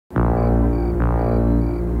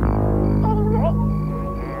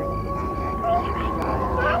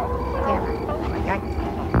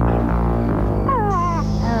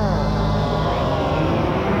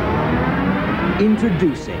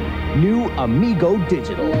Introducing new Amigo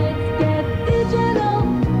Digital.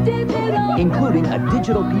 Including a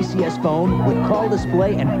digital PCS phone with call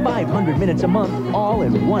display and 500 minutes a month, all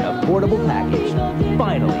in one affordable package.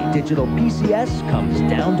 Finally, digital PCS comes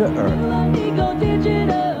down to earth.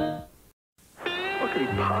 What could he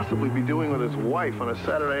possibly be doing with his wife on a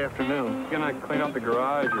Saturday afternoon? Gonna clean up the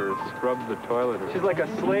garage or scrub the toilet. She's like a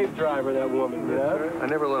slave driver, that woman, you know? I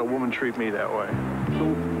never let a woman treat me that way. So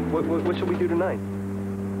what should we do tonight?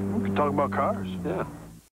 We could talk about cars. Yeah.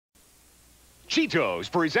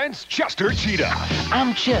 Cheetos presents Chester Cheetah.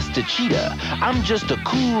 I'm Chester Cheetah. I'm just a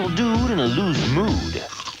cool dude in a loose mood.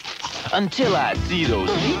 Until I see those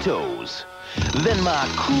Cheetos. Then my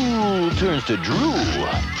cool turns to drool.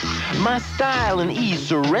 My style and ease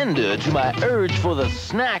surrender to my urge for the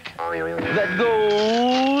snack that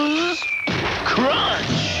goes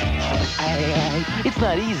crunch. It's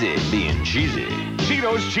not easy being cheesy.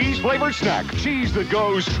 Cheetos cheese-flavored snack. Cheese that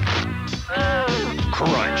goes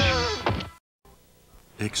crunch.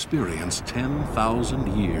 Experience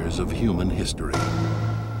 10,000 years of human history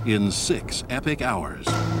in 6 epic hours.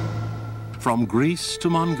 From Greece to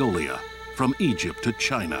Mongolia, from Egypt to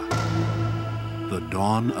China. The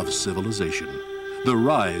dawn of civilization, the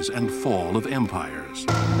rise and fall of empires,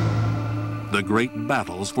 the great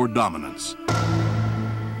battles for dominance.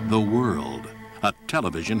 The world, a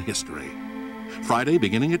television history. Friday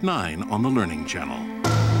beginning at 9 on the Learning Channel.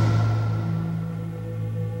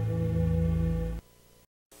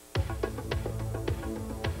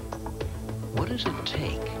 What does it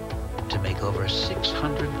take to make over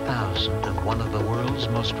 600,000 of one of the world's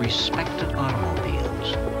most respected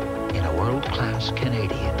automobiles in a world-class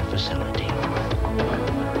Canadian facility?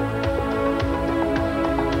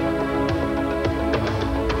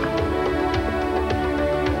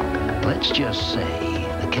 Let's just say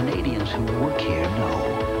the Canadians who work here know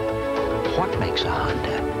what makes a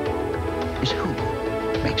Honda is who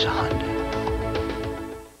makes a Honda.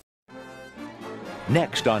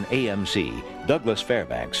 Next on AMC, Douglas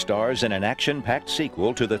Fairbanks stars in an action-packed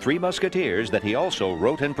sequel to The Three Musketeers that he also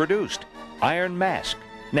wrote and produced, Iron Mask,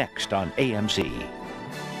 next on AMC.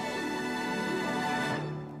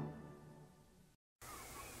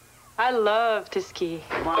 I love to ski,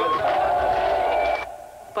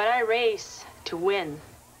 but I race to win.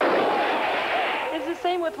 It's the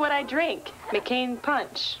same with what I drink. McCain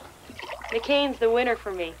Punch. McCain's the winner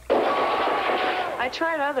for me. I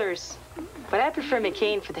tried others, but I prefer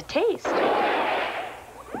McCain for the taste.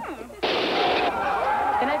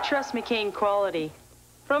 And I trust McCain quality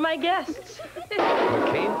from my guests.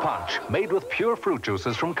 McCain Punch, made with pure fruit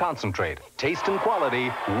juices from concentrate. Taste and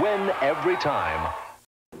quality, win every time.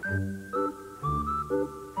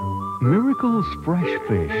 Miracle's fresh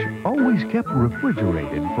fish, always kept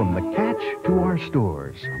refrigerated from the catch to our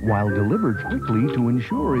stores, while delivered quickly to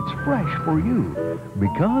ensure it's fresh for you.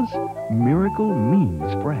 Because Miracle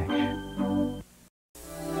means fresh.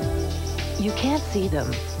 You can't see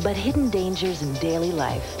them, but hidden dangers in daily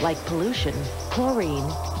life, like pollution, chlorine,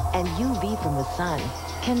 and UV from the sun,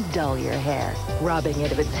 can dull your hair, robbing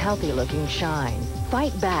it of its healthy-looking shine.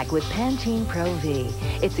 Fight back with Pantene Pro V.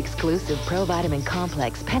 Its exclusive Pro-Vitamin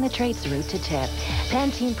Complex penetrates root to tip.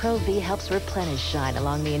 Pantene Pro V helps replenish shine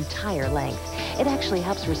along the entire length. It actually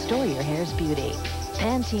helps restore your hair's beauty.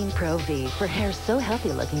 Pantene Pro V, for hair so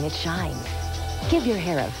healthy-looking it shines. Give your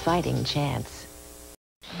hair a fighting chance.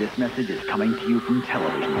 This message is coming to you from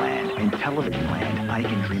Television Land. In Television Land, I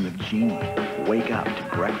can dream of Genie. Wake up to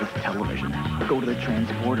breakfast television. Go to the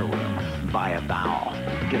transporter room. Buy a vowel.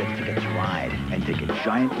 Get a ticket to ride. And take a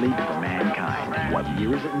giant leap for mankind. What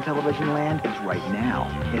year is it in Television Land? It's right now.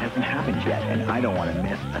 It hasn't happened yet, and I don't want to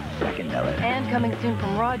miss a second of it. And coming soon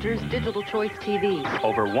from Rogers Digital Choice TV.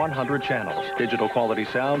 Over 100 channels, digital quality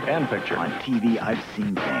sound and picture. On TV, I've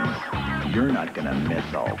seen things. You're not going to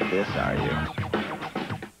miss all this, are you?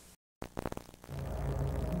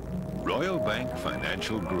 Royal Bank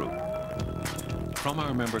Financial Group. From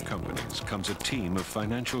our member companies comes a team of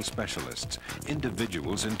financial specialists,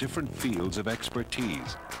 individuals in different fields of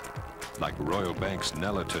expertise. Like Royal Bank's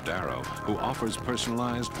Nella Todaro, who offers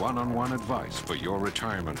personalized one-on-one advice for your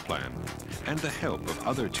retirement plan, and the help of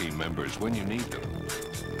other team members when you need them.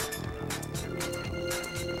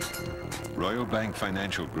 Royal Bank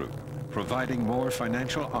Financial Group, providing more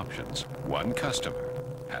financial options, one customer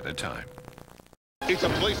at a time. It's a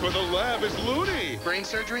place where the lab is loony. Brain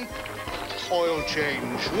surgery? Oil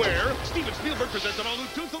change. Where? Steven Spielberg presents an all-new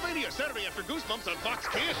Toothlmania Saturday after Goosebumps on Fox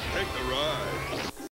Kids. Take the ride.